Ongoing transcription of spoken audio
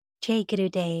Jai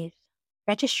Gurudev.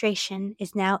 Registration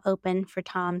is now open for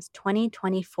Tom's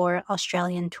 2024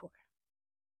 Australian tour.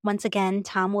 Once again,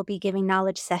 Tom will be giving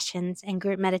knowledge sessions and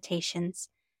group meditations,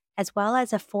 as well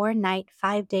as a 4-night,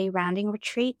 5-day rounding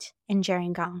retreat in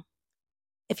Gerringong.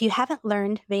 If you haven't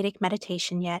learned Vedic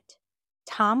meditation yet,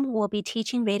 Tom will be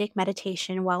teaching Vedic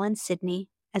meditation while in Sydney,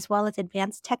 as well as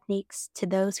advanced techniques to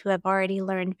those who have already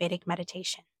learned Vedic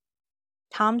meditation.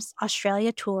 Tom's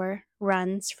Australia tour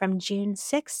runs from June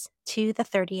 6th to the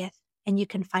 30th, and you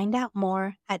can find out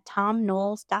more at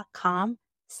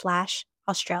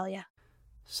tomknowles.com/Australia.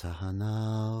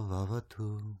 Sahana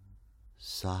vavatu,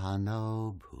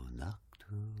 sahano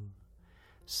bhunaktu,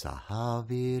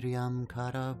 sahaviryam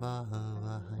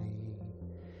karavavahai,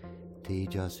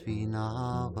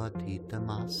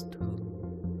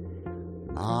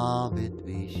 tejasvinavaditamastu, ma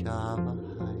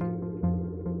vidvishavahai.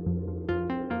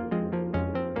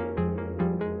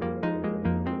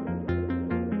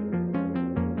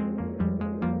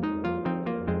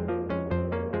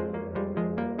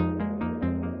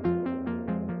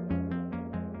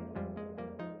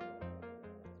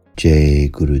 Jai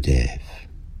Gurudev.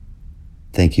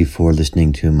 Thank you for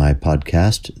listening to my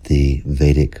podcast, The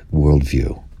Vedic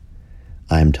Worldview.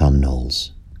 I'm Tom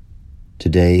Knowles.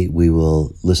 Today we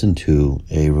will listen to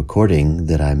a recording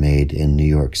that I made in New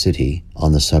York City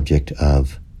on the subject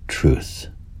of truth.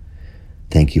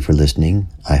 Thank you for listening.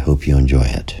 I hope you enjoy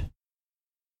it.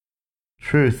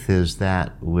 Truth is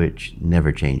that which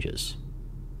never changes.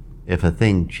 If a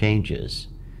thing changes,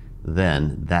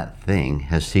 then that thing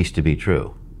has ceased to be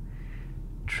true.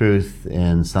 Truth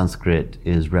in Sanskrit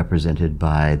is represented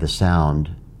by the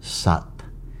sound Sat,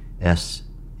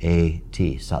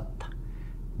 S-A-T, Sat,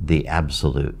 the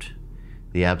absolute.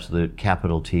 The absolute,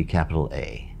 capital T, capital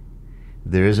A.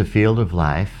 There is a field of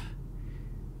life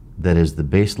that is the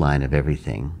baseline of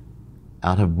everything,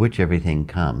 out of which everything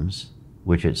comes,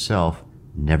 which itself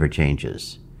never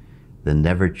changes. The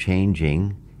never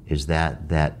changing is that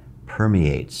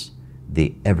permeates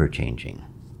the ever-changing.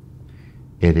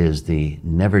 It is the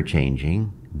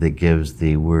never-changing that gives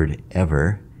the word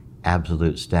ever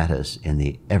absolute status in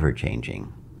the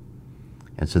ever-changing.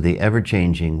 And so the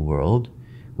ever-changing world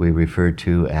we refer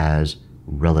to as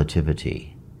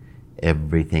relativity.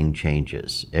 Everything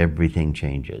changes. Everything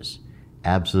changes.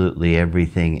 Absolutely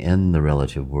everything in the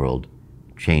relative world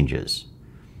changes.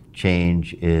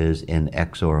 Change is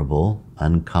inexorable,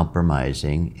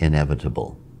 uncompromising,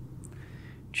 inevitable.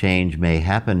 Change may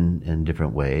happen in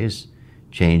different ways.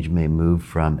 Change may move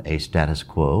from a status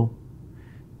quo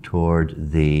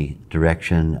toward the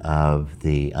direction of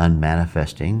the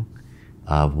unmanifesting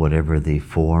of whatever the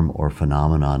form or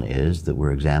phenomenon is that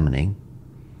we're examining.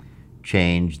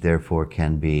 Change, therefore,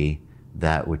 can be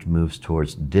that which moves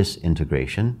towards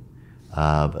disintegration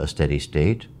of a steady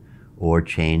state, or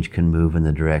change can move in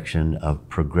the direction of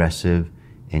progressive,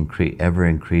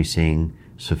 ever-increasing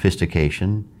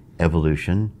sophistication,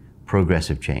 evolution,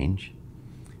 progressive change.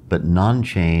 But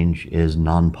non-change is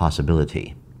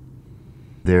non-possibility.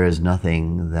 There is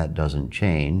nothing that doesn't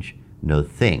change, no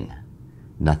thing,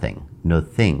 nothing, no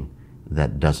thing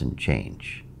that doesn't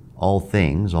change. All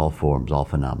things, all forms, all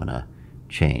phenomena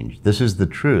change. This is the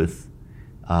truth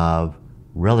of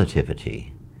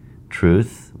relativity.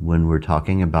 Truth, when we're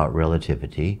talking about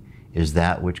relativity, is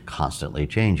that which constantly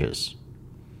changes.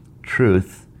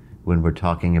 Truth, when we're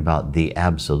talking about the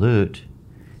absolute,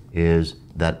 is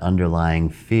that underlying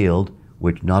field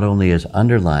which not only is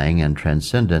underlying and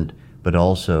transcendent, but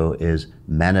also is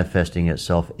manifesting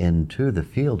itself into the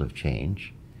field of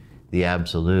change. The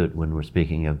absolute, when we're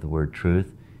speaking of the word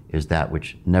truth, is that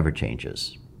which never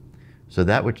changes. So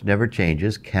that which never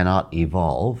changes cannot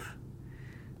evolve.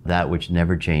 That which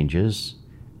never changes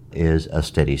is a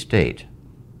steady state.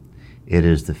 It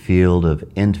is the field of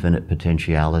infinite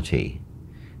potentiality.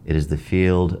 It is the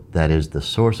field that is the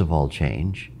source of all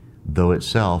change, though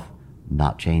itself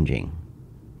not changing.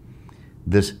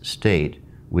 This state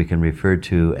we can refer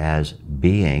to as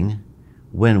being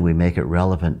when we make it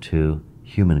relevant to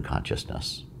human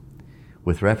consciousness.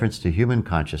 With reference to human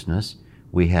consciousness,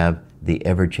 we have the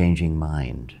ever-changing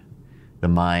mind. The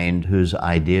mind whose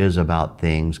ideas about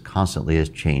things constantly is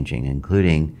changing,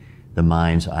 including the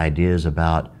mind's ideas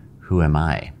about who am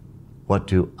I? What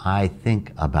do I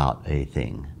think about a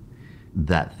thing?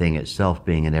 That thing itself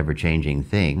being an ever-changing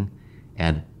thing,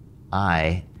 and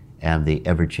I am the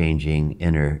ever-changing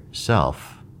inner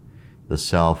self, the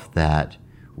self that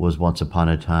was once upon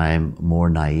a time more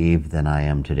naive than I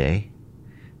am today,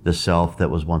 the self that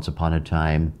was once upon a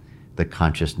time the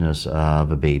consciousness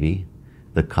of a baby,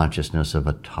 the consciousness of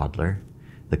a toddler,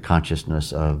 the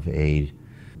consciousness of a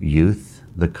youth,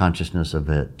 the consciousness of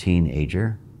a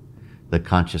teenager, the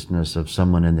consciousness of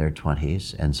someone in their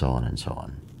 20s, and so on and so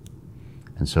on.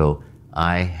 And so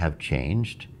I have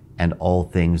changed, and all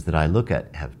things that I look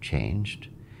at have changed.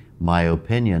 My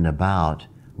opinion about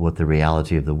what the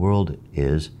reality of the world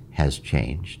is has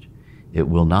changed. It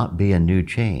will not be a new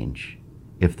change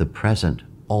if the present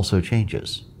also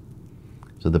changes.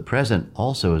 So the present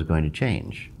also is going to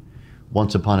change.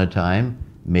 Once upon a time,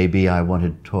 maybe I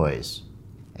wanted toys,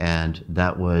 and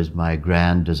that was my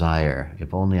grand desire.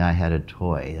 If only I had a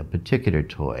toy, a particular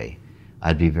toy,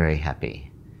 I'd be very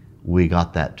happy. We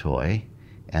got that toy,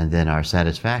 and then our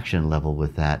satisfaction level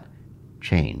with that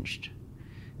changed.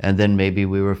 And then maybe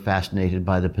we were fascinated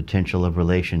by the potential of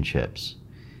relationships.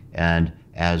 And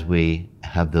as we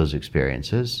have those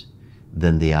experiences,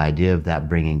 then the idea of that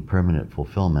bringing permanent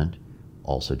fulfillment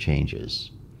also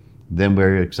changes. Then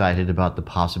we're excited about the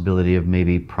possibility of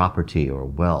maybe property or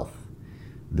wealth.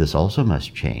 This also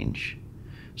must change.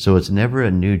 So it's never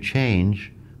a new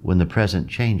change when the present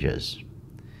changes.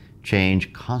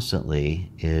 Change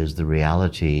constantly is the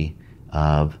reality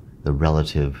of the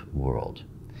relative world.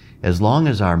 As long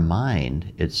as our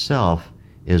mind itself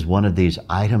is one of these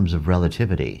items of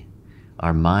relativity,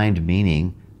 our mind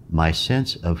meaning my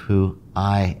sense of who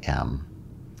I am.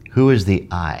 Who is the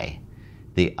I?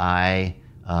 The I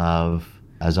of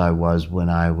as I was when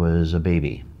I was a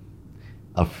baby.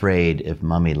 Afraid if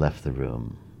mommy left the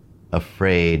room.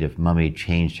 Afraid if mommy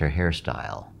changed her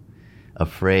hairstyle.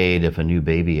 Afraid if a new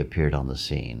baby appeared on the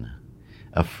scene.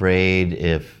 Afraid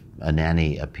if a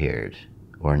nanny appeared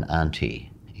or an auntie,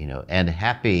 and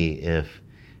happy if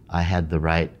I had the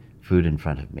right food in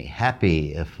front of me.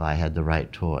 Happy if I had the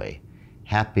right toy.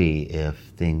 Happy if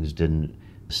things didn't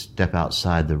step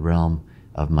outside the realm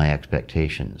of my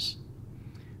expectations.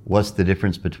 What's the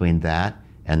difference between that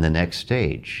and the next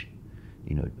stage?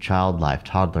 Child life,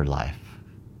 toddler life.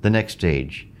 The next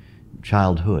stage,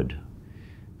 childhood.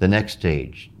 The next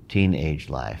stage, teenage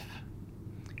life.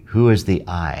 Who is the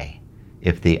I?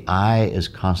 If the I is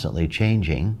constantly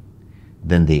changing,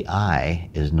 then the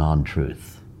I is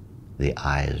non-truth. The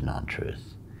I is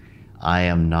non-truth. I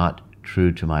am not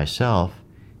true to myself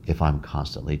if I'm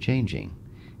constantly changing.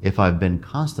 If I've been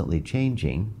constantly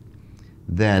changing,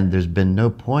 then there's been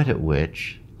no point at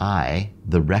which I,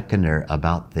 the reckoner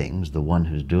about things, the one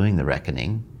who's doing the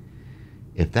reckoning,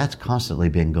 if that's constantly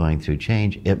been going through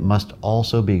change, it must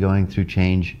also be going through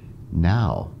change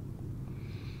now.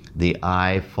 The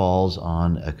I falls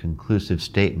on a conclusive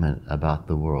statement about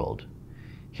the world.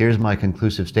 Here's my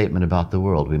conclusive statement about the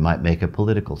world. We might make a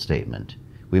political statement.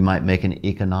 We might make an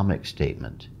economic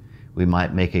statement. We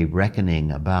might make a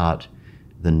reckoning about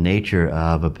the nature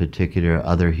of a particular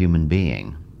other human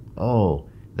being. Oh,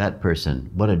 that person,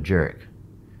 what a jerk.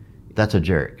 That's a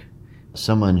jerk.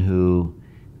 Someone who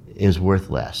is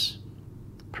worthless.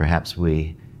 Perhaps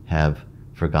we have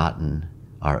forgotten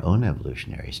our own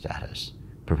evolutionary status.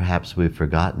 Perhaps we've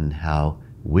forgotten how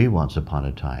we once upon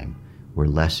a time were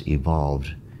less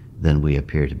evolved than we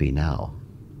appear to be now.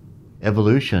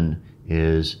 Evolution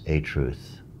is a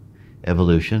truth.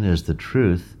 Evolution is the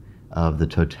truth of the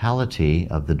totality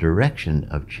of the direction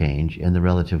of change in the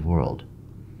relative world.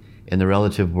 In the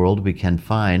relative world, we can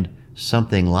find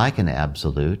something like an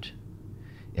absolute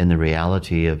in the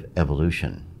reality of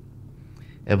evolution.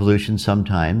 Evolution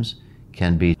sometimes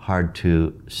can be hard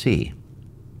to see.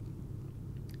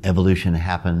 Evolution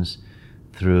happens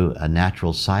through a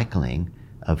natural cycling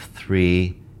of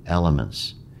three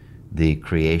elements: the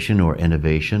creation or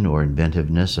innovation or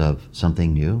inventiveness of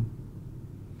something new,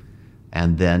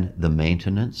 and then the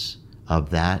maintenance of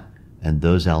that and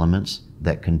those elements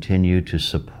that continue to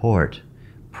support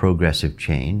progressive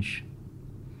change,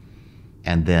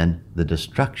 and then the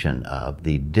destruction of,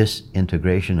 the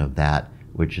disintegration of that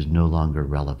which is no longer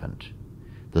relevant.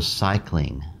 The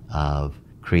cycling of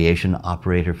creation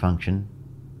operator function,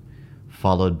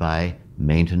 followed by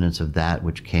maintenance of that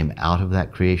which came out of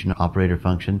that creation operator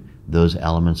function, those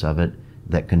elements of it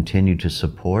that continue to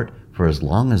support, for as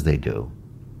long as they do,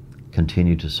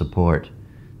 continue to support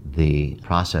the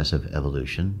process of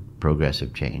evolution,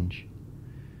 progressive change,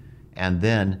 and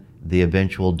then the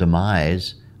eventual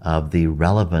demise of the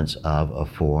relevance of a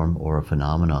form or a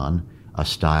phenomenon, a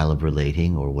style of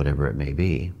relating or whatever it may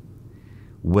be,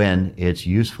 when its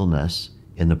usefulness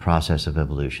in the process of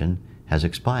evolution has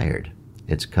expired.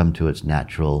 It's come to its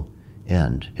natural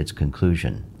end, its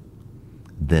conclusion.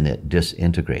 Then it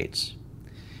disintegrates.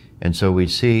 And so we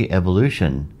see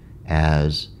evolution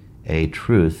as a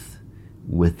truth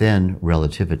within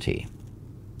relativity.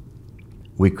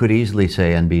 We could easily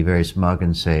say and be very smug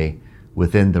and say,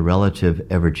 within the relative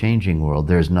ever-changing world,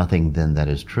 there's nothing then that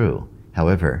is true.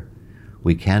 However,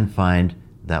 we can find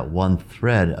that one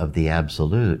thread of the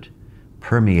absolute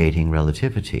permeating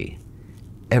relativity.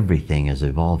 Everything is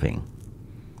evolving.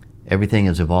 Everything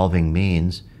is evolving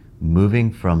means moving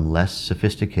from less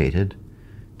sophisticated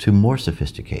to more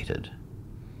sophisticated,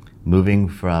 moving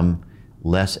from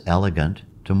less elegant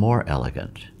to more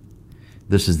elegant.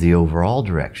 This is the overall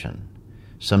direction.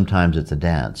 Sometimes it's a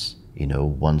dance,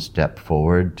 one step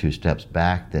forward, 2 steps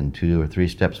back, then 2 or 3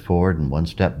 steps forward and 1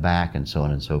 step back, and so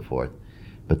on and so forth.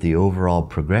 But the overall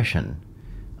progression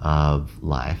of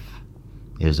life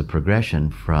is a progression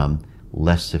from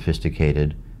less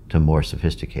sophisticated to more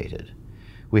sophisticated.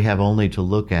 We have only to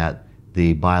look at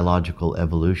the biological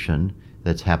evolution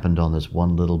that's happened on this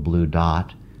one little blue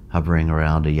dot hovering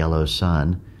around a yellow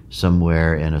sun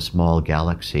somewhere in a small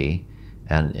galaxy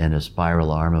and in a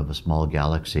spiral arm of a small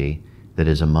galaxy that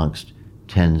is amongst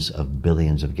tens of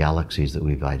billions of galaxies that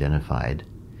we've identified.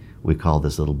 We call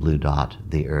this little blue dot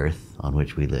the Earth on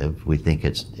which we live. We think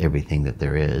it's everything that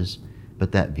there is,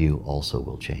 but that view also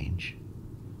will change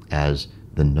as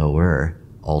the knower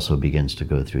also begins to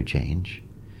go through change.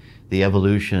 The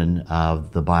evolution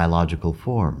of the biological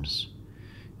forms.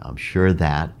 I'm sure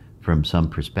that from some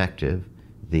perspective,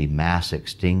 the mass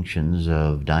extinctions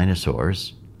of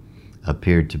dinosaurs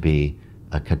appeared to be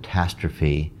a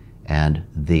catastrophe and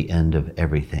the end of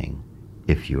everything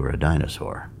if you were a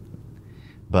dinosaur.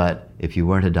 But if you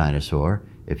weren't a dinosaur,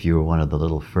 if you were one of the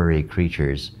little furry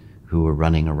creatures who were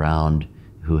running around,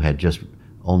 who had just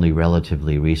only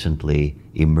relatively recently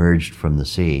emerged from the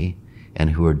sea,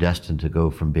 and who were destined to go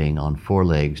from being on 4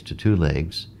 legs to 2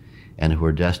 legs, and who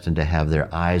were destined to have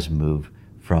their eyes move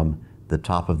from the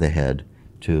top of the head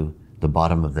to the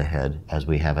bottom of the head as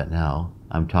we have it now.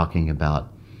 I'm talking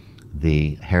about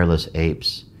the hairless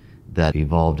apes that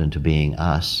evolved into being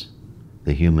us,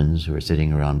 the humans who are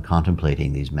sitting around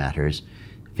contemplating these matters,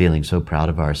 feeling so proud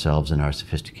of ourselves and our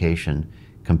sophistication,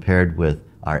 compared with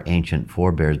our ancient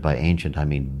forebears. By ancient, I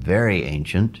mean very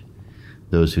ancient,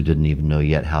 those who didn't even know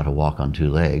yet how to walk on 2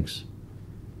 legs.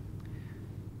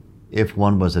 If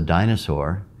one was a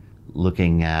dinosaur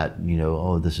looking at,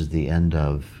 this is the end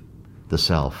of the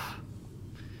self.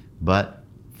 But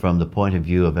from the point of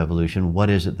view of evolution, what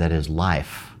is it that is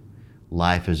life?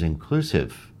 Life is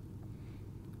inclusive.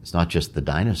 It's not just the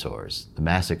dinosaurs. The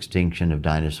mass extinction of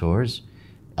dinosaurs,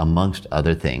 amongst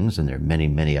other things, and there are many,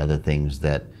 many other things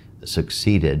that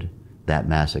succeeded that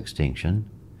mass extinction,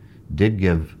 did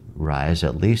give rise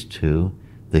at least to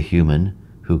the human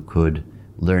who could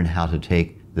learn how to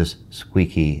take this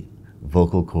squeaky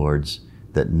vocal cords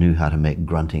that knew how to make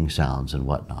grunting sounds and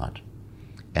whatnot,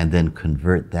 and then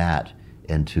convert that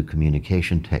into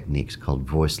communication techniques called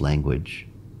voice language,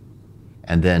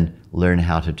 and then learn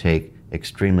how to take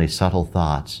extremely subtle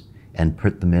thoughts and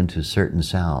put them into certain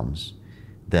sounds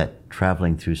that,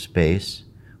 traveling through space,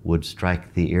 would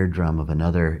strike the eardrum of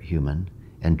another human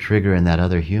and trigger in that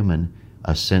other human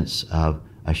a sense of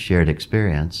a shared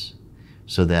experience,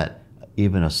 so that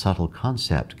even a subtle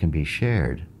concept can be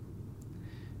shared.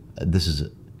 This is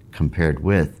compared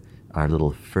with our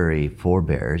little furry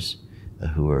forebears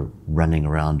who were running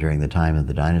around during the time of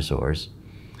the dinosaurs.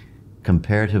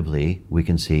 Comparatively, we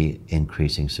can see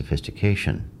increasing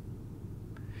sophistication.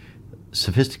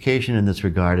 Sophistication in this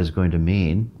regard is going to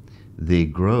mean the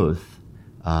growth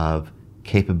of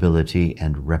capability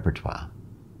and repertoire.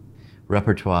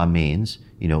 Repertoire means,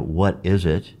 what is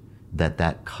it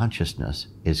that consciousness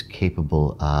is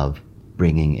capable of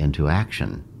bringing into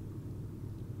action?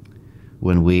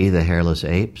 When we, the hairless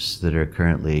apes that are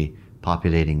currently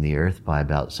populating the earth by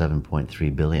about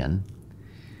 7.3 billion,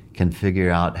 can figure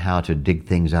out how to dig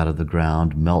things out of the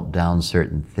ground, melt down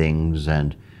certain things,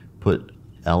 and put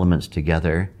elements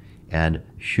together and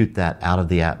shoot that out of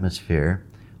the atmosphere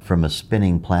from a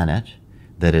spinning planet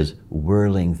that is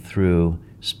whirling through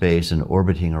space and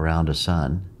orbiting around a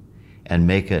sun, and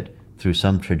make it through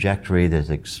some trajectory that's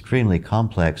extremely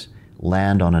complex,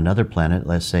 land on another planet,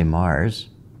 let's say Mars,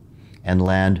 and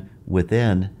land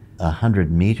within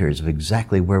 100 meters of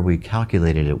exactly where we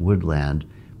calculated it would land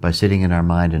by sitting in our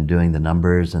mind and doing the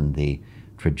numbers and the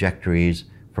trajectories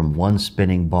from one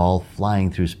spinning ball flying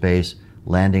through space,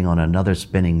 landing on another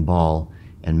spinning ball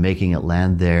and making it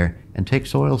land there, and take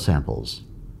soil samples,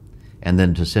 and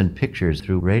then to send pictures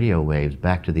through radio waves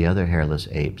back to the other hairless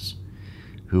apes,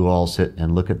 who all sit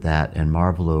and look at that and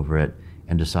marvel over it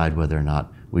and decide whether or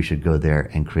not we should go there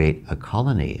and create a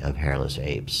colony of hairless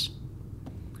apes.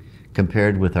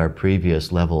 Compared with our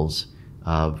previous levels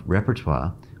of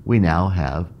repertoire, we now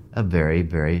have a very,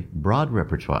 very broad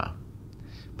repertoire.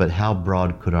 But how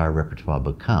broad could our repertoire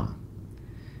become?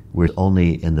 We're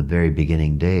only in the very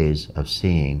beginning days of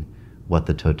seeing what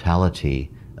the totality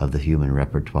of the human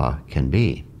repertoire can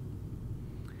be.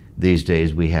 These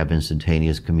days we have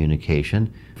instantaneous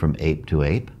communication from ape to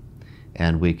ape,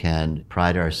 and we can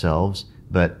pride ourselves,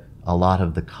 but a lot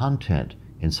of the content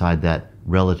inside that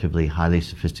relatively highly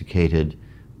sophisticated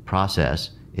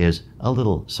process is a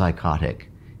little psychotic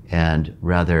and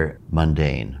rather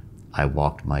mundane. I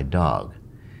walked my dog.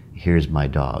 Here's my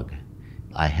dog.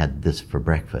 I had this for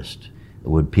breakfast.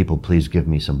 Would people please give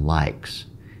me some likes?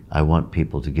 I want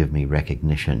people to give me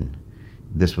recognition.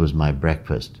 This was my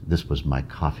breakfast. This was my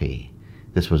coffee.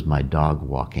 This was my dog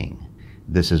walking.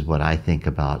 This is what I think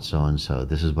about so-and-so.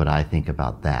 This is what I think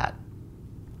about that.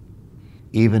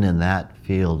 Even in that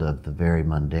field of the very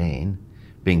mundane,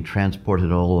 being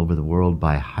transported all over the world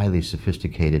by highly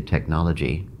sophisticated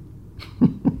technology,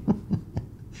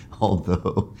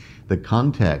 although the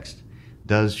context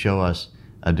does show us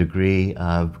a degree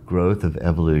of growth of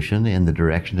evolution in the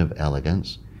direction of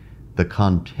elegance, the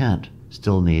content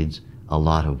still needs a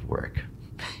lot of work.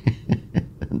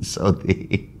 And so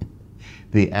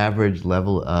the average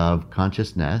level of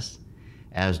consciousness,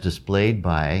 as displayed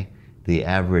by the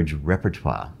average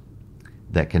repertoire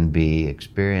that can be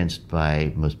experienced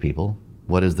by most people,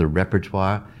 what is the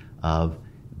repertoire of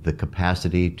the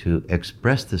capacity to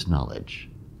express this knowledge?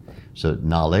 So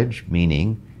knowledge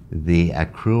meaning the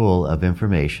accrual of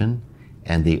information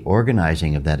and the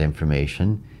organizing of that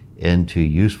information into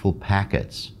useful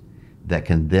packets that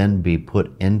can then be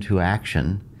put into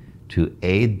action to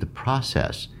aid the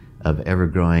process of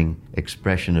ever-growing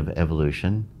expression of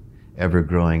evolution,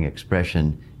 ever-growing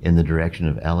expression in the direction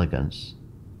of elegance.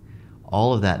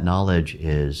 All of that knowledge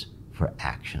is for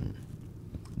action.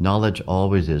 Knowledge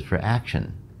always is for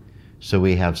action. So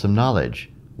we have some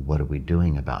knowledge. What are we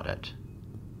doing about it?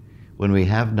 When we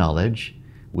have knowledge,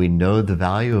 we know the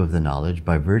value of the knowledge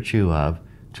by virtue of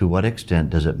to what extent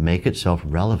does it make itself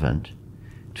relevant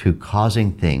to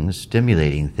causing things,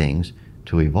 stimulating things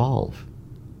to evolve,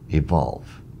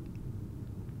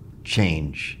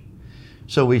 change.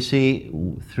 So we see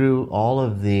through all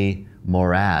of the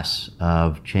morass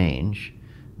of change,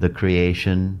 the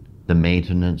creation, the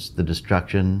maintenance, the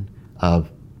destruction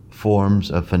of forms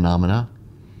of phenomena,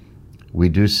 we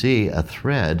do see a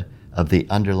thread of the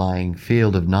underlying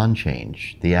field of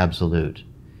non-change, the absolute.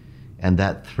 And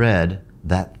that thread,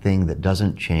 that thing that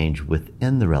doesn't change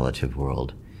within the relative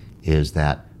world, is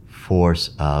that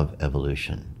force of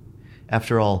evolution.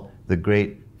 After all, the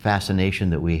great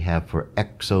fascination that we have for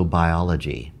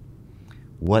exobiology,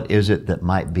 what is it that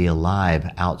might be alive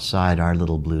outside our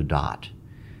little blue dot?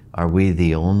 Are we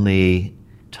the only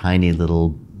tiny little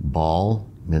ball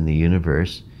in the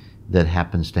universe that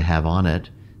happens to have on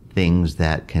it things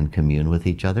that can commune with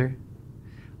each other?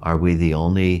 Are we the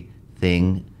only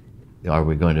thing are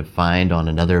we going to find on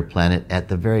another planet at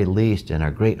the very least? And our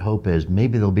great hope is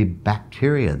maybe there'll be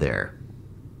bacteria there.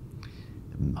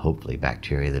 Hopefully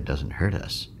bacteria that doesn't hurt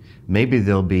us. Maybe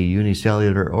there'll be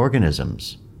unicellular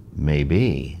organisms.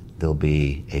 Maybe there'll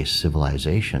be a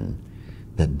civilization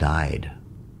that died.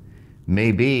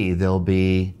 Maybe there'll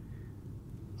be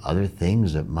other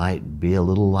things that might be a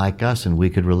little like us and we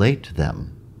could relate to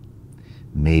them.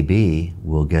 Maybe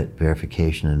we'll get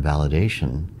verification and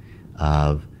validation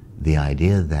of the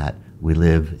idea that we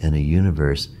live in a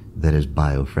universe that is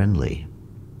bio-friendly.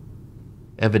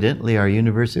 Evidently, our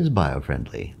universe is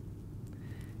bio-friendly.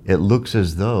 It looks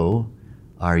as though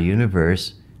our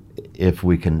universe, if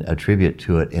we can attribute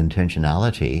to it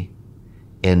intentionality,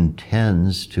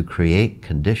 intends to create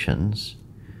conditions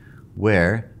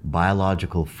where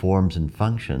biological forms and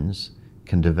functions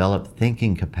can develop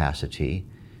thinking capacity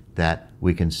that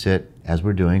we can sit, as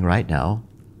we're doing right now,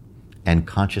 and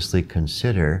consciously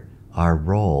consider our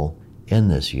role in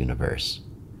this universe.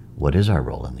 What is our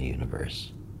role in the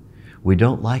universe? We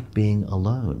don't like being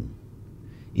alone.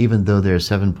 Even though there are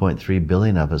 7.3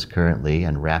 billion of us currently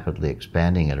and rapidly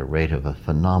expanding at a rate of a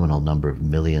phenomenal number of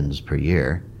millions per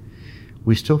year,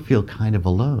 we still feel kind of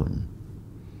alone.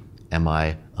 Am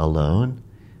I alone?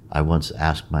 I once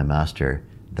asked my master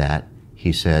that.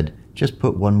 He said, just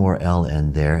put one more L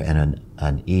in there and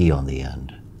an E on the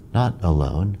end. Not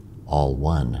alone, all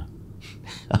one.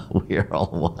 We are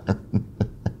all one.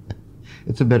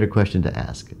 It's a better question to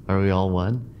ask. Are we all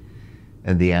one?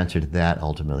 And the answer to that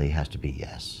ultimately has to be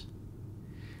yes.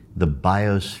 The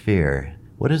biosphere.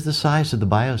 What is the size of the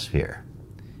biosphere?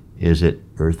 Is it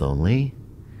Earth only?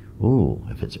 Ooh,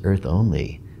 if it's Earth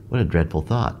only, what a dreadful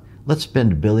thought. Let's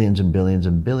spend billions and billions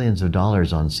and billions of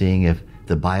dollars on seeing if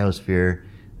the biosphere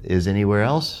is anywhere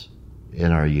else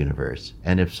in our universe.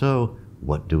 And if so,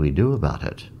 what do we do about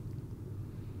it?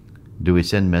 Do we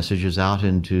send messages out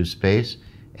into space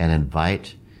and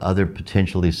invite other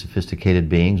potentially sophisticated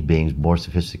beings more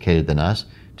sophisticated than us,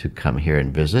 to come here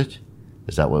and visit?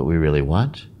 Is that what we really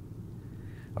want?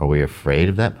 Are we afraid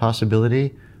of that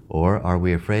possibility? Or are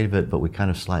we afraid of it, but we kind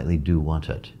of slightly do want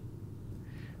it?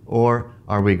 Or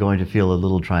are we going to feel a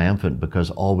little triumphant because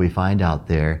all we find out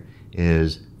there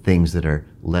is things that are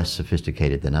less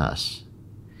sophisticated than us?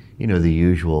 You know, the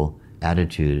usual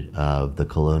attitude of the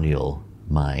colonial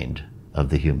mind of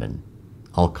the human.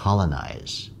 I'll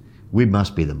colonize. We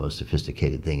must be the most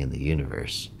sophisticated thing in the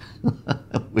universe.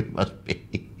 We must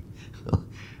be.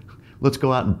 Let's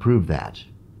go out and prove that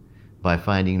by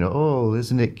finding, oh,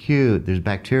 isn't it cute? There's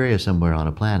bacteria somewhere on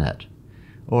a planet.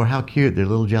 Or how cute, they're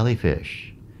little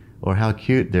jellyfish. Or how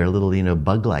cute, they're little,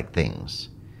 bug-like things.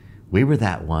 We were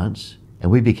that once, and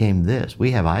we became this.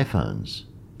 We have iPhones.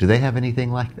 Do they have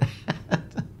anything like that?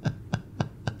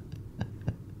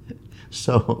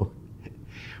 So,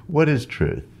 what is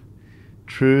truth?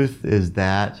 Truth is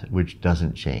that which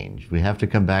doesn't change. We have to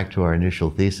come back to our initial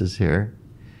thesis here.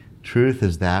 Truth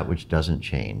is that which doesn't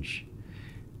change.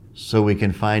 So we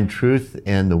can find truth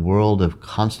in the world of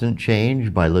constant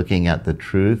change by looking at the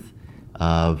truth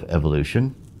of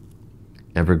evolution,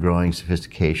 ever-growing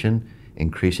sophistication,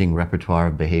 increasing repertoire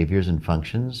of behaviors and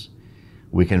functions.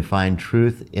 We can find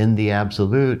truth in the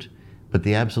absolute, but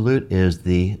the absolute is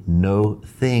the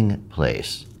no-thing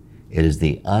place. It is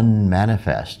the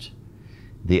unmanifest.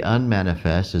 The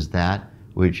unmanifest is that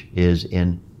which is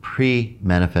in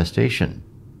pre-manifestation.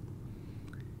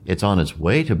 It's on its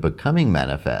way to becoming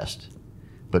manifest,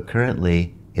 but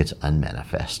currently it's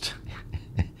unmanifest.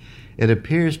 It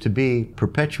appears to be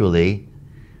perpetually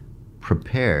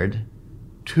prepared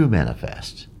to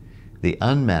manifest. The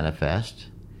unmanifest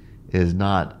is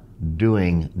not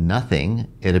doing nothing.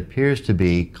 It appears to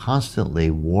be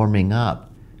constantly warming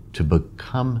up to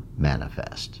become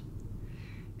manifest.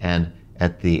 And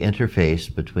at the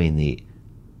interface between the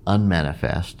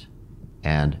unmanifest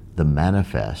and the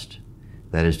manifest,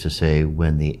 that is to say,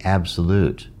 when the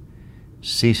absolute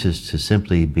ceases to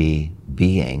simply be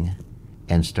being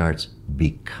and starts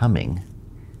becoming,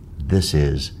 this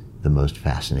is the most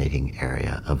fascinating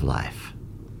area of life.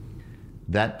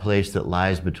 That place that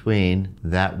lies between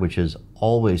that which is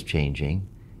always changing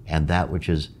and that which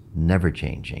is never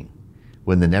changing.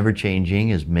 When the never changing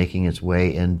is making its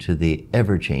way into the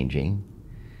ever changing,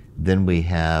 then we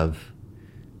have,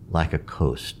 like a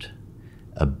coast,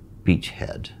 a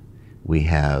beachhead. We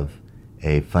have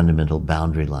a fundamental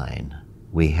boundary line.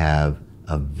 We have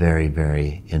a very,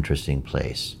 very interesting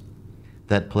place.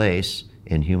 That place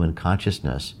in human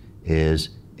consciousness is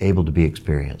able to be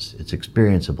experienced. It's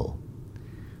experienceable.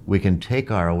 We can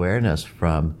take our awareness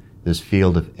from this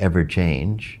field of ever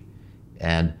change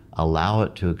and allow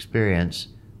it to experience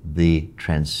the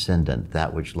transcendent,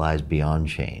 that which lies beyond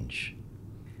change.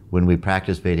 When we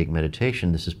practice Vedic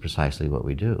meditation, this is precisely what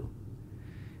we do.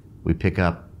 We pick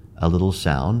up a little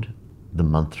sound, the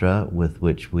mantra with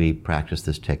which we practice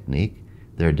this technique.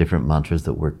 There are different mantras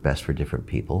that work best for different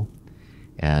people.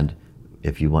 And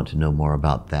if you want to know more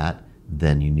about that,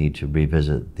 then you need to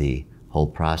revisit the whole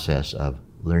process of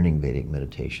learning Vedic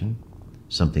meditation,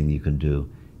 something you can do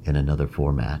in another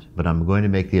format. But I'm going to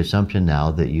make the assumption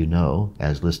now that you know,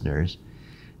 as listeners,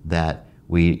 that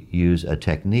we use a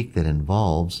technique that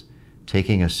involves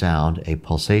taking a sound, a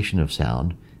pulsation of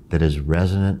sound, that is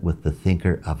resonant with the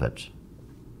thinker of it.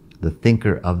 The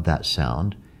thinker of that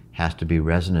sound has to be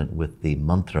resonant with the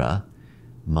mantra.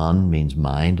 Man means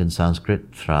mind in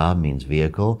Sanskrit, tra means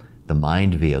vehicle, the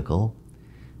mind vehicle,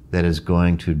 that is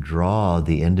going to draw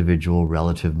the individual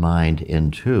relative mind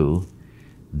into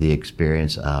the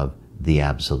experience of the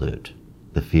absolute,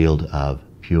 the field of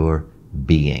pure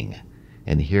being.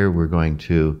 And here we're going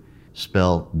to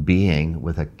spell being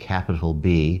with a capital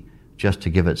B just to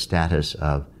give it status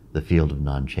of the field of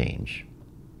non-change.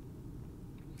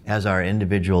 As our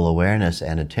individual awareness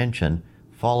and attention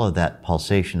follow that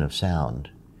pulsation of sound,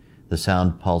 the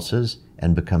sound pulses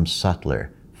and becomes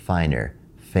subtler, finer,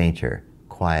 fainter,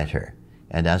 quieter.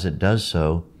 And as it does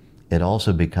so, it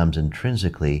also becomes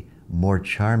intrinsically more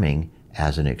charming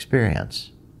as an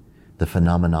experience. The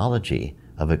phenomenology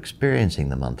of experiencing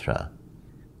the mantra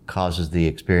causes the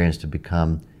experience to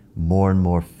become more and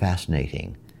more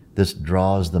fascinating. This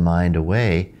draws the mind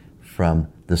away from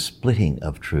the splitting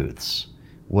of truths.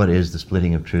 What is the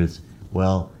splitting of truths?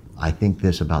 Well, I think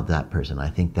this about that person. I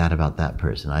think that about that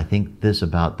person. I think this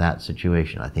about that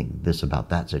situation. I think this about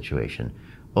that situation.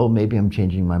 Oh, maybe I'm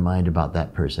changing my mind about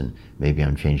that person. Maybe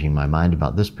I'm changing my mind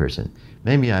about this person.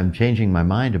 Maybe I'm changing my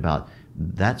mind about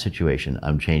that situation.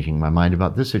 I'm changing my mind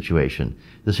about this situation.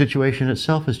 The situation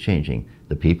itself is changing.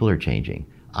 The people are changing.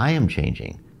 I am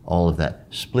changing. All of that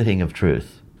splitting of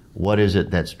truth. What is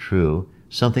it that's true?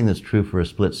 Something that's true for a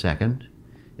split second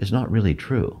is not really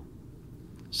true.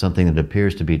 Something that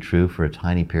appears to be true for a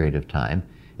tiny period of time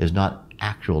is not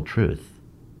actual truth.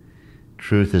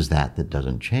 Truth is that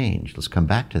doesn't change. Let's come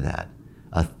back to that.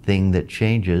 A thing that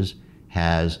changes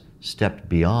has stepped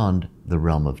beyond the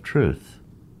realm of truth.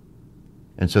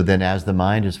 And so then as the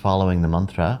mind is following the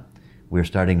mantra, we're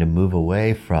starting to move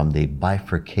away from the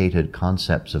bifurcated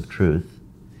concepts of truth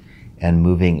and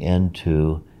moving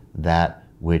into that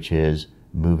which is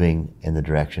moving in the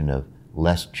direction of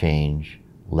less change,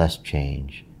 less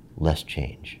change, less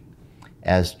change.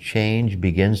 As change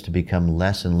begins to become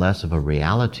less and less of a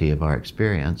reality of our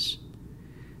experience,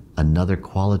 another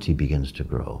quality begins to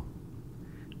grow.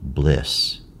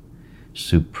 Bliss,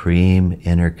 supreme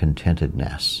inner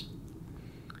contentedness.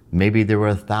 Maybe there were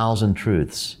 1,000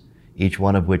 truths, each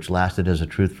one of which lasted as a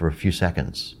truth for a few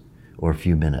seconds, or a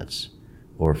few minutes,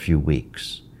 or a few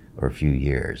weeks, or a few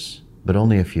years, but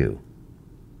only a few.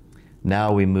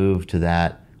 Now we move to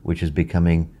that which is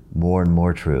becoming more and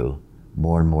more true,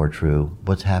 more and more true.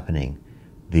 What's happening?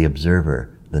 The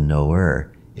observer, the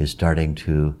knower, is starting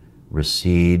to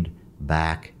recede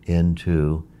back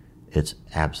into its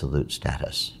absolute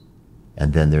status.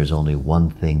 And then there's only one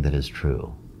thing that is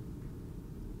true.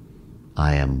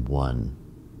 I am one,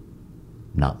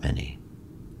 not many.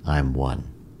 I am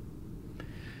one.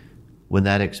 When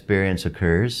that experience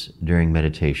occurs during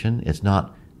meditation, it's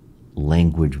not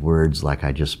language words like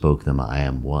I just spoke them, I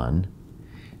am one.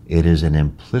 It is an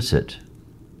implicit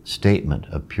statement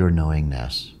of pure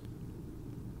knowingness.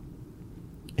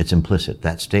 It's implicit.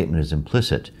 That statement is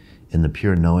implicit in the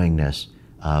pure knowingness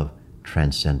of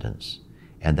transcendence.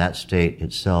 And that state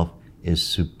itself is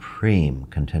supreme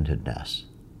contentedness.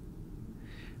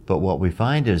 But what we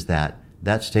find is that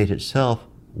that state itself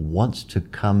wants to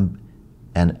come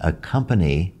and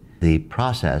accompany the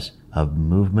process of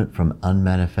movement from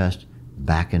unmanifest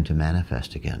back into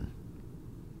manifest again.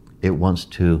 It wants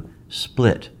to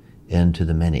split into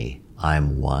the many.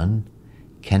 I'm one.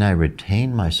 Can I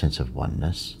retain my sense of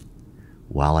oneness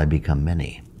while I become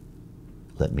many?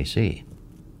 Let me see.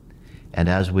 And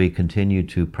as we continue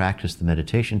to practice the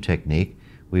meditation technique,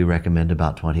 we recommend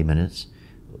about 20 minutes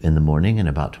in the morning and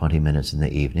about 20 minutes in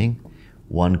the evening.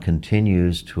 One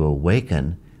continues to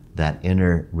awaken that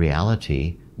inner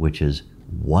reality, which is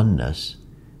oneness,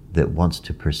 that wants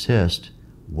to persist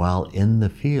while in the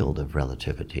field of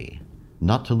relativity.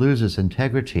 Not to lose its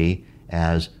integrity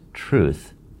as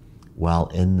truth while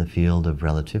in the field of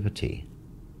relativity.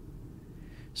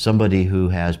 Somebody who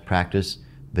has practiced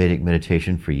Vedic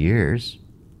meditation for years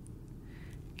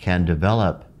can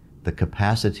develop the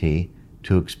capacity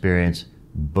to experience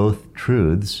both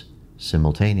truths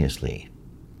simultaneously.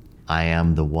 I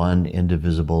am the one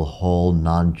indivisible, whole,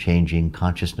 non-changing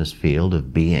consciousness field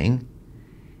of being,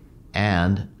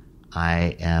 and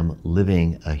I am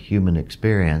living a human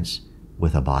experience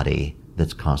with a body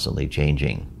that's constantly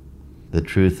changing. The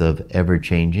truth of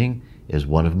ever-changing is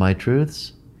one of my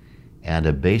truths, and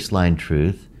a baseline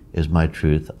truth is my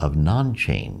truth of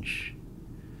non-change.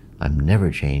 I'm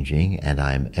never changing and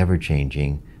I'm ever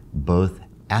changing, both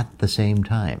at the same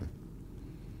time.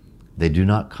 They do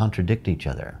not contradict each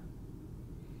other.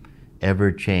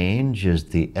 Ever change is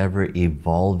the ever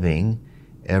evolving,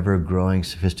 ever growing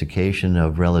sophistication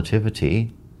of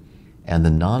relativity, and the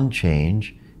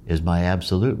non-change is my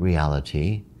absolute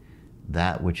reality,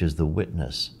 that which is the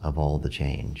witness of all the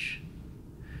change.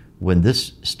 When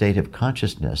this state of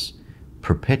consciousness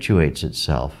perpetuates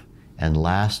itself and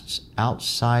lasts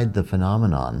outside the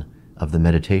phenomenon of the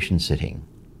meditation sitting,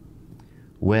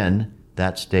 when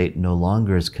that state no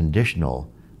longer is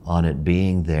conditional on it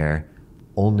being there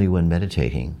only when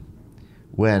meditating,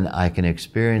 when I can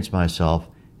experience myself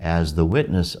as the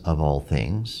witness of all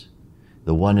things,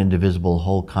 the one indivisible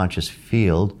whole conscious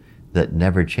field that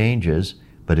never changes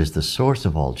but is the source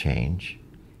of all change,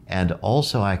 and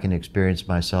also I can experience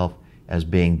myself as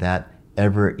being that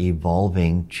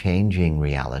ever-evolving, changing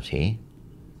reality,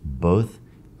 both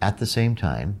at the same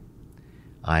time.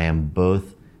 I am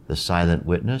both the silent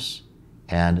witness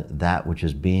and that which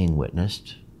is being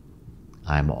witnessed.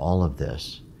 I am all of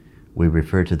this. We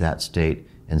refer to that state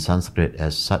in Sanskrit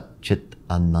as Sat Chit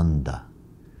Ananda.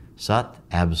 Sat,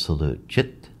 absolute.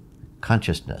 Chit,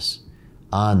 consciousness.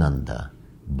 Ananda,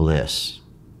 bliss.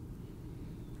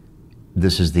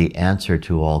 This is the answer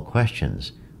to all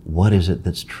questions. What is it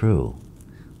that's true?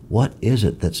 What is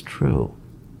it that's true?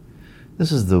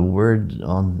 This is the word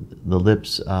on the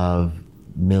lips of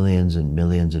millions and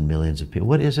millions and millions of people.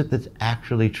 What is it that's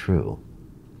actually true?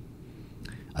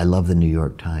 I love the New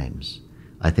York Times.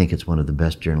 I think it's one of the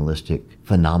best journalistic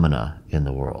phenomena in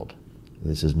the world.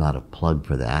 This is not a plug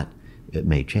for that. It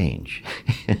may change.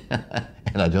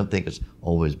 And I don't think it's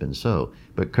always been so.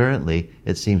 But currently,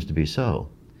 it seems to be so.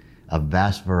 A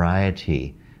vast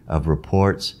variety of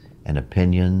reports and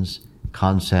opinions,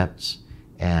 concepts,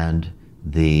 and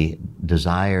the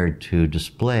desire to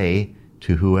display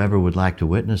to whoever would like to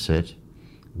witness it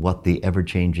what the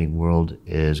ever-changing world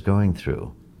is going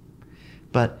through.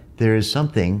 But there is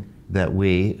something that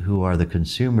we, who are the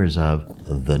consumers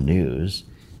of the news,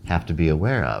 have to be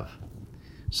aware of.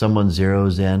 Someone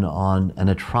zeroes in on an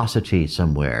atrocity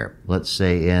somewhere, let's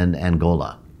say in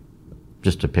Angola,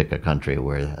 just to pick a country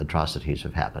where atrocities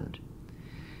have happened.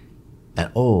 And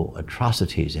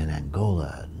atrocities in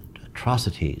Angola,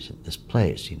 atrocities in this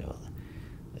place,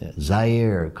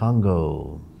 Zaire,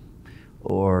 Congo,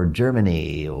 or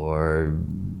Germany, or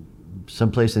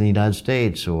someplace in the United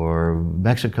States, or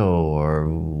Mexico, or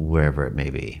wherever it may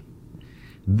be.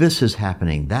 This is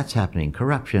happening, that's happening,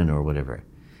 corruption, or whatever.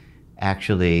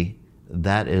 Actually,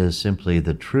 that is simply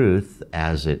the truth,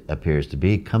 as it appears to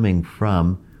be, coming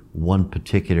from one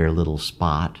particular little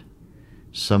spot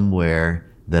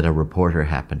somewhere that a reporter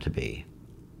happened to be.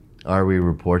 Are we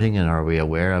reporting and are we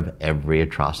aware of every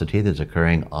atrocity that's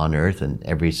occurring on Earth in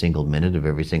every single minute of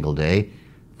every single day?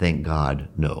 Thank God,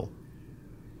 no.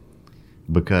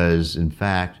 Because, in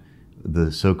fact,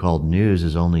 the so-called news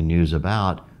is only news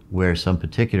about where some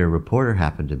particular reporter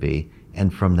happened to be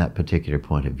and from that particular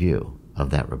point of view of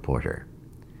that reporter.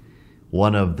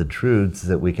 One of the truths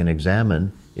that we can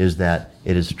examine is that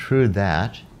it is true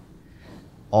that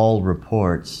all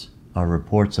reports are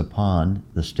reports upon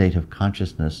the state of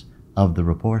consciousness of the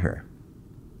reporter.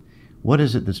 What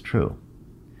is it that's true?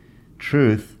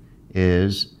 Truth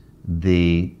is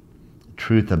the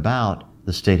truth about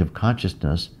the state of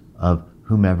consciousness of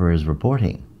whomever is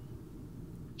reporting.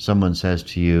 Someone says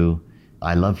to you,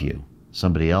 I love you.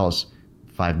 Somebody else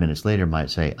 5 minutes later might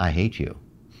say, I hate you.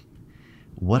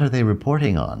 What are they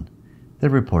reporting on? They're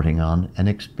reporting on an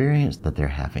experience that they're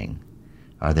having.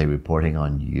 Are they reporting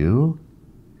on you?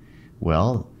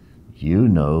 Well, you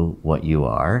know what you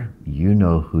are. You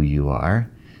know who you are.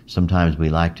 Sometimes we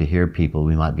like to hear people,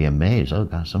 we might be amazed. Oh,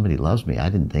 gosh, somebody loves me. I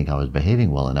didn't think I was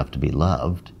behaving well enough to be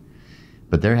loved.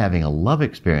 But they're having a love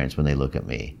experience when they look at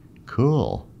me.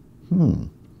 Cool.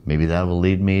 Maybe that will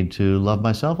lead me to love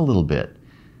myself a little bit.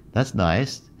 That's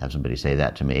nice. Have somebody say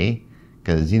that to me.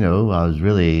 Because, I was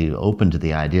really open to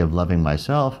the idea of loving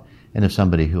myself. And if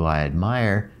somebody who I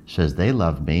admire says they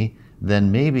love me,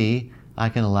 then maybe I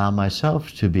can allow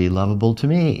myself to be lovable to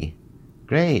me.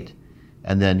 Great.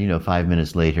 And then, 5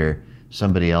 minutes later,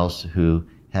 somebody else who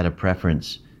had a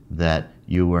preference that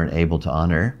you weren't able to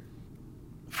honor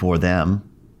for them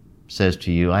says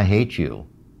to you, I hate you.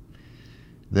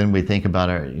 Then we think about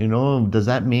does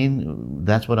that mean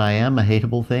that's what I am, a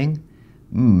hateable thing?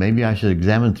 Maybe I should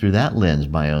examine through that lens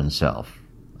my own self.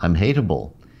 I'm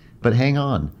hateable. But hang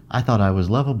on, I thought I was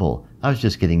lovable. I was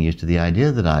just getting used to the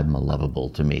idea that I'm a lovable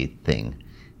to me thing.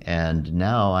 And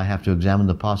now I have to examine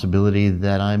the possibility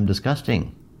that I'm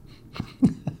disgusting.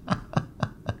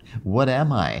 What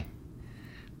am I?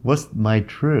 What's my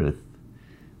truth?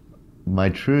 My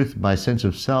truth, my sense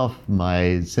of self,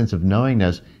 my sense of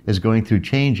knowingness is going through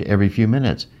change every few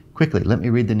minutes. Quickly, let me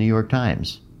read the New York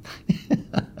Times.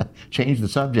 Change the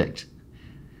subject.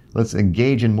 Let's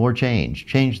engage in more change.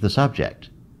 Change the subject.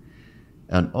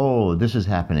 And, this is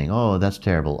happening. Oh, that's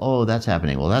terrible. Oh, that's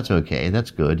happening. Well, that's okay.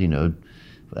 That's good.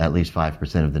 At least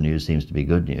 5% of the news seems to be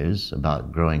good news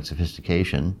about growing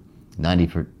sophistication.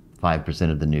 95%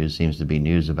 of the news seems to be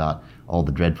news about all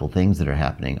the dreadful things that are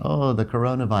happening. Oh, the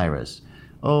coronavirus.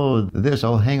 Oh, this.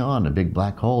 Oh, hang on. A big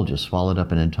black hole just swallowed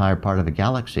up an entire part of a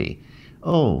galaxy.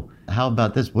 Oh, how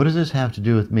about this? What does this have to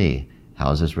do with me?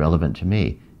 How is this relevant to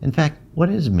me? In fact, what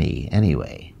is me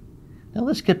anyway? Now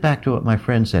let's get back to what my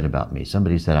friend said about me.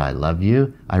 Somebody said, I love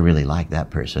you. I really like that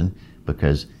person,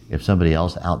 because if somebody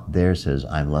else out there says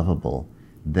I'm lovable,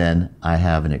 then I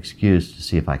have an excuse to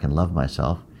see if I can love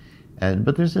myself.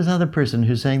 But there's this other person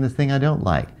who's saying the thing I don't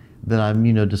like, that I'm,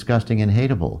 disgusting and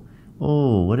hateable.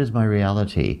 Oh, what is my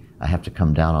reality? I have to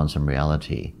come down on some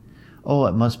reality. Oh,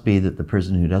 it must be that the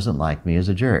person who doesn't like me is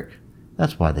a jerk.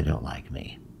 That's why they don't like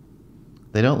me.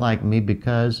 They don't like me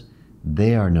because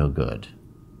they are no good.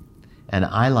 And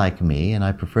I like me, and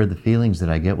I prefer the feelings that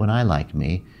I get when I like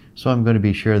me, so I'm going to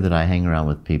be sure that I hang around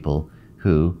with people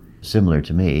who, similar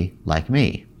to me, like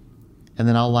me. And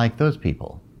then I'll like those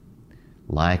people.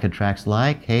 Like attracts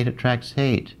like, hate attracts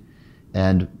hate.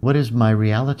 And what is my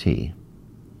reality?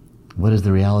 What is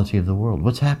the reality of the world?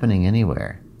 What's happening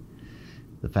anywhere?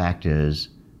 The fact is,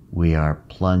 we are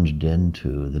plunged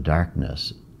into the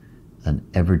darkness, an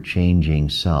ever-changing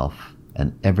self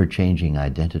an ever-changing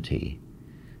identity.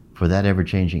 For that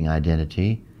ever-changing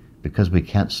identity, because we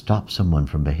can't stop someone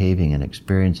from behaving and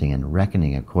experiencing and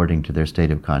reckoning according to their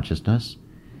state of consciousness,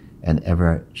 an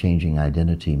ever-changing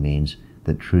identity means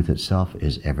that truth itself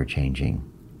is ever-changing.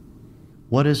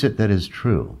 What is it that is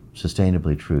true,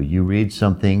 sustainably true? You read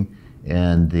something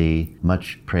in the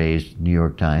much-praised New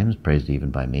York Times, praised even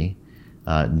by me,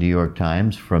 New York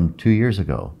Times from 2 years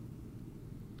ago,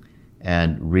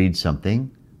 and read something,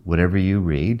 whatever you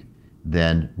read,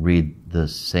 then read the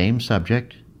same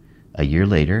subject a year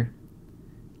later,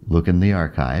 look in the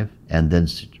archive, and then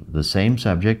the same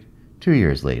subject 2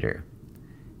 years later.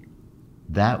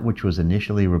 That which was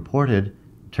initially reported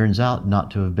turns out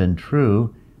not to have been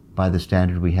true by the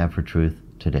standard we have for truth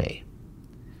today.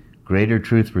 Greater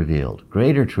truth revealed,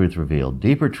 deeper truth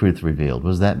revealed. What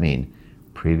does that mean?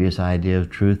 Previous idea of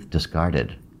truth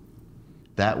discarded.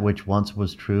 That which once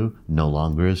was true no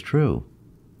longer is true.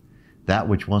 That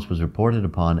which once was reported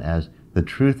upon as the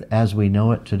truth as we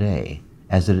know it today,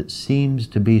 as it seems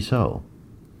to be so,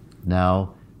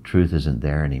 now truth isn't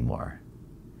there anymore.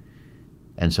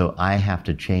 And so I have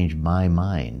to change my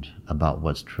mind about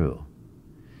what's true.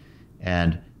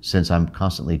 And since I'm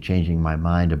constantly changing my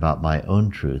mind about my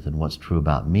own truth and what's true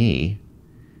about me,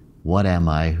 what am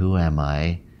I, who am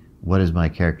I, what is my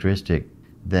characteristic,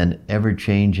 then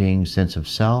ever-changing sense of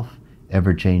self,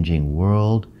 ever-changing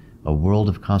world, a world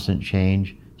of constant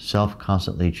change, self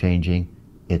constantly changing,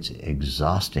 it's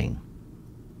exhausting.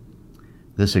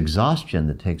 This exhaustion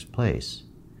that takes place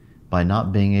by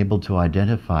not being able to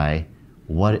identify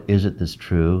what is it that's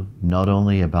true, not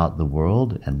only about the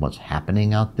world and what's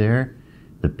happening out there,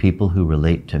 the people who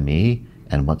relate to me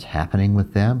and what's happening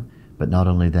with them, but not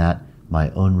only that, my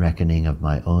own reckoning of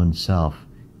my own self,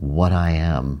 what I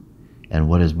am, and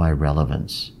what is my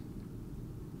relevance.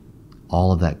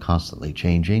 All of that constantly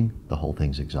changing, the whole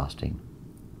thing's exhausting.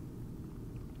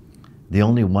 The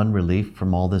only one relief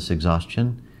from all this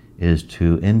exhaustion is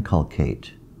to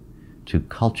inculcate, to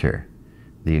culture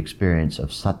the experience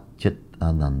of Sat-Chit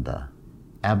Ananda,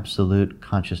 absolute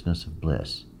consciousness of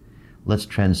bliss. Let's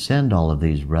transcend all of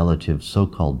these relative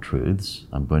so-called truths.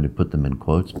 I'm going to put them in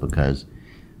quotes because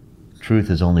truth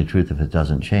is only truth if it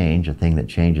doesn't change. A thing that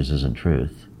changes isn't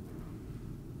truth.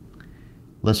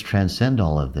 Let's transcend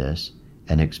all of this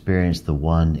and experience the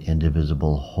one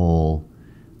indivisible, whole,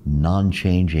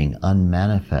 non-changing,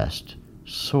 unmanifest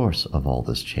source of all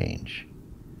this change.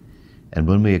 And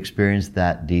when we experience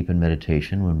that deep in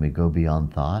meditation, when we go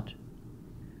beyond thought,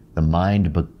 the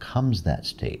mind becomes that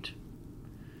state.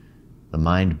 The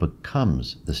mind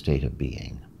becomes the state of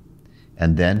being.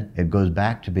 And then it goes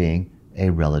back to being a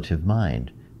relative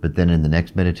mind. But then in the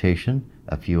next meditation,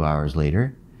 a few hours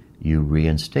later, you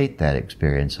reinstate that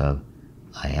experience of,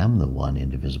 I am the one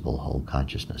indivisible whole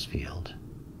consciousness field.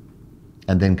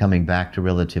 And then coming back to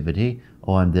relativity,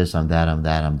 oh, I'm this, I'm that, I'm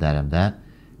that, I'm that, I'm that.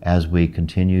 As we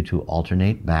continue to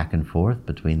alternate back and forth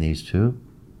between these two,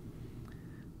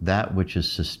 that which is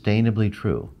sustainably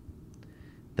true,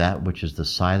 that which is the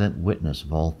silent witness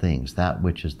of all things, that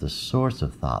which is the source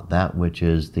of thought, that which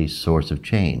is the source of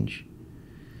change,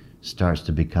 starts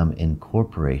to become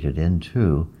incorporated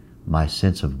into my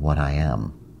sense of what I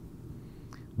am.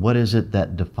 What is it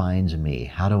that defines me?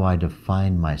 How do I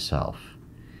define myself?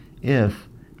 If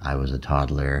I was a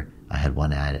toddler, I had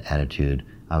one attitude.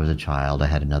 I was a child, I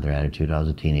had another attitude. I was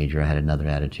a teenager, I had another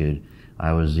attitude.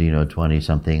 I was,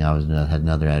 20-something, had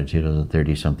another attitude. I was a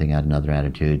 30-something, I had another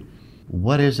attitude.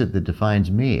 What is it that defines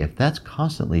me? If that's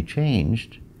constantly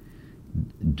changed,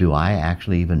 do I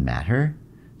actually even matter?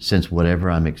 Since whatever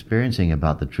I'm experiencing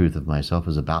about the truth of myself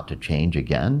is about to change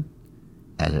again,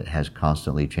 as it has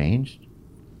constantly changed.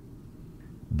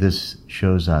 This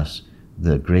shows us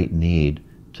the great need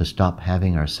to stop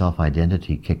having our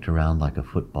self-identity kicked around like a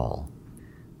football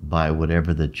by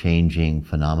whatever the changing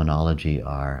phenomenology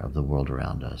are of the world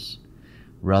around us,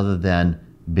 rather than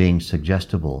being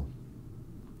suggestible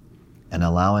and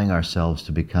allowing ourselves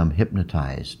to become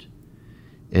hypnotized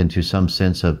into some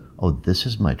sense of, oh, this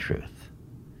is my truth.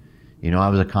 I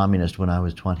was a communist when I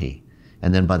was 20,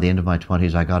 and then by the end of my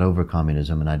 20s, I got over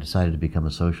communism and I decided to become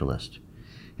a socialist.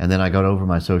 And then I got over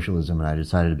my socialism and I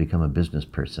decided to become a business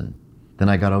person. Then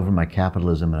I got over my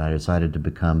capitalism and I decided to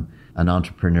become an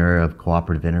entrepreneur of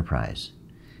cooperative enterprise.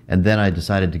 And then I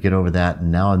decided to get over that,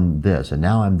 and now I'm this, and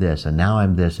now I'm this, and now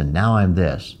I'm this, and now I'm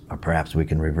this. Or perhaps we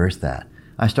can reverse that.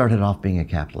 I started off being a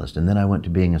capitalist, and then I went to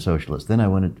being a socialist. Then I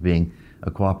went into being a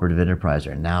cooperative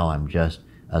enterpriser. And now I'm just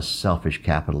a selfish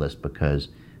capitalist because,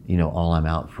 all I'm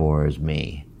out for is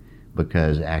me.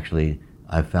 Because actually,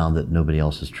 I've found that nobody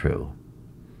else is true.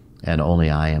 And only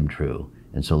I am true.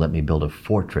 And so let me build a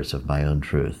fortress of my own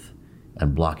truth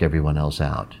and block everyone else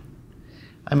out.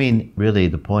 I mean, really,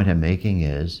 the point I'm making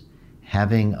is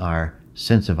having our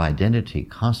sense of identity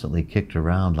constantly kicked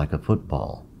around like a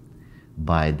football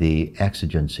by the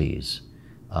exigencies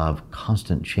of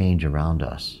constant change around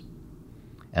us,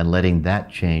 and letting that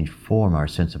change form our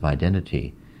sense of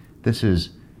identity. This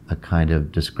is a kind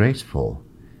of disgraceful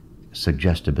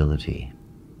suggestibility.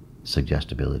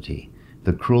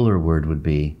 The crueler word would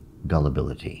be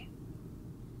gullibility.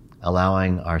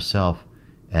 Allowing ourself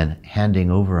and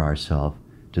handing over ourself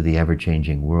to the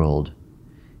ever-changing world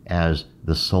as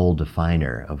the sole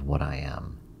definer of what I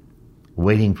am.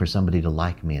 Waiting for somebody to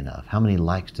like me enough. How many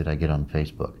likes did I get on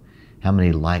Facebook? How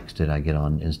many likes did I get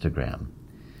on Instagram?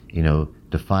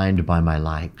 Defined by my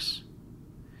likes.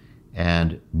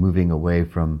 And moving away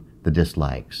from the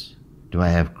dislikes. Do I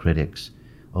have critics?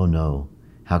 Oh no,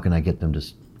 how can I get them to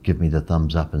give me the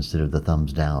thumbs up instead of the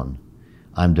thumbs down?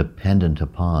 I'm dependent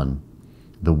upon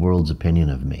the world's opinion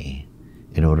of me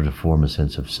in order to form a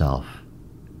sense of self.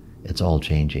 It's all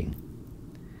changing.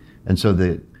 And so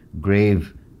the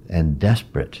grave and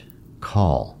desperate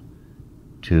call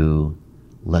to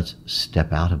let's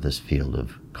step out of this field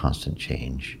of constant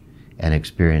change and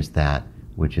experience that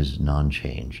which is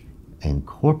non-change.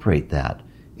 Incorporate that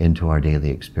into our daily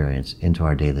experience, into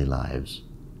our daily lives.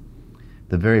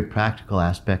 The very practical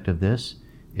aspect of this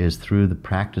is through the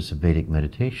practice of Vedic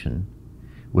meditation,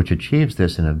 which achieves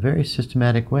this in a very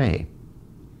systematic way,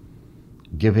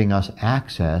 giving us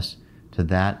access to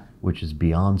that which is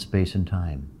beyond space and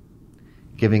time,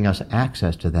 giving us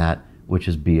access to that which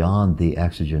is beyond the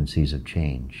exigencies of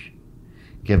change,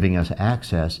 giving us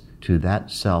access to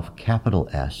that self, capital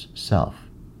S, self,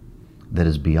 that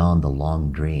is beyond the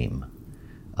long dream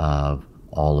of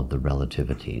all of the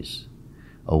relativities,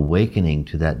 awakening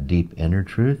to that deep inner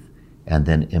truth, and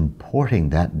then importing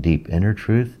that deep inner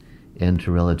truth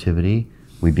into relativity.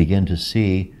 We begin to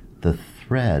see the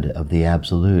thread of the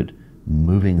absolute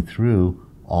moving through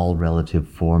all relative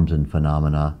forms and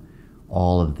phenomena,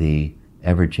 all of the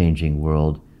ever-changing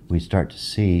world. We start to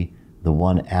see the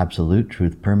one absolute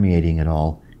truth permeating it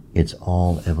all. It's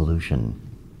all evolution.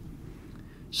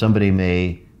 Somebody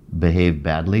may behave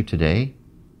badly today,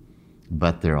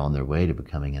 but they're on their way to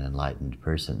becoming an enlightened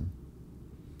person.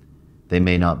 They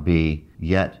may not be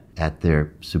yet at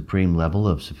their supreme level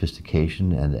of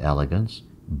sophistication and elegance,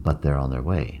 but they're on their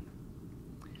way.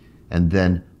 And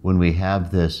then when we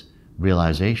have this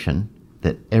realization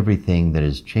that everything that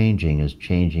is changing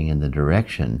in the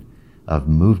direction of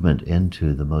movement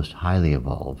into the most highly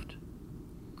evolved,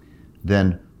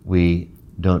 then we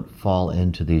don't fall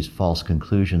into these false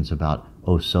conclusions about,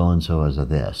 oh, so-and-so is a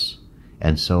this,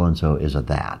 and so-and-so is a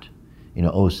that.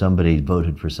 Oh, somebody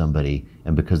voted for somebody,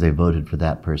 and because they voted for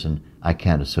that person, I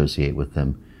can't associate with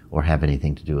them or have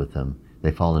anything to do with them.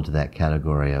 They fall into that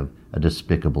category of a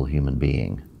despicable human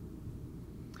being.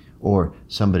 Or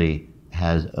somebody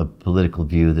has a political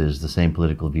view that is the same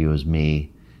political view as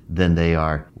me, then they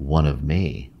are one of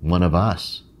me, one of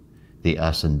us. The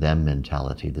us and them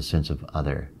mentality, the sense of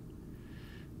other.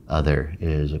 Other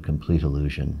is a complete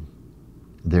illusion.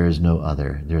 There is no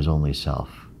other, there's only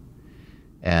self.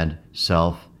 And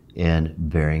self in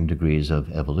varying degrees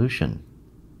of evolution.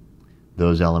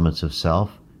 Those elements of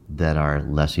self that are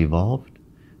less evolved,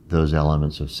 those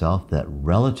elements of self that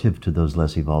relative to those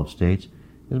less evolved states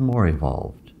is more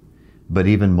evolved. But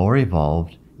even more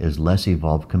evolved is less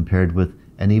evolved compared with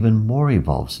an even more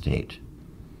evolved state.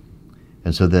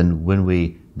 And so then when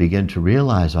we begin to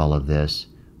realize all of this,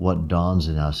 what dawns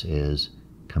in us is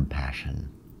compassion.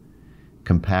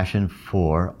 Compassion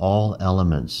for all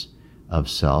elements of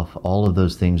self, all of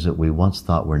those things that we once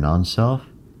thought were non-self,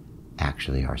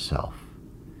 actually are self.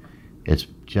 It's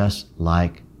just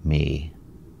like me,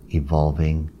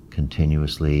 evolving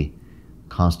continuously,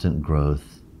 constant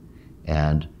growth,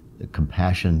 and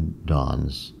compassion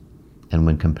dawns. And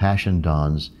when compassion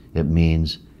dawns, it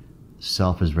means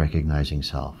self is recognizing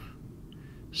self.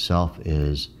 Self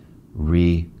is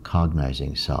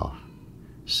recognizing self.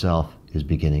 Self is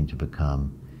beginning to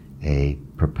become a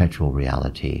perpetual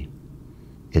reality.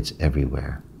 It's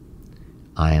everywhere.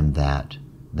 I am that,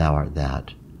 thou art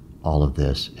that. All of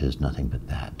this is nothing but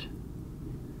that.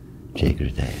 Jai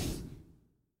Gurudev.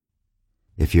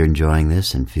 If you're enjoying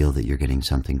this and feel that you're getting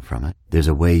something from it, there's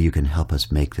a way you can help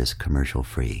us make this commercial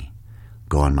free.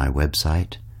 Go on my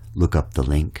website, look up the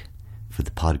link for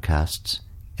the podcasts,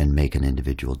 and make an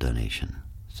individual donation.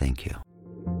 Thank you.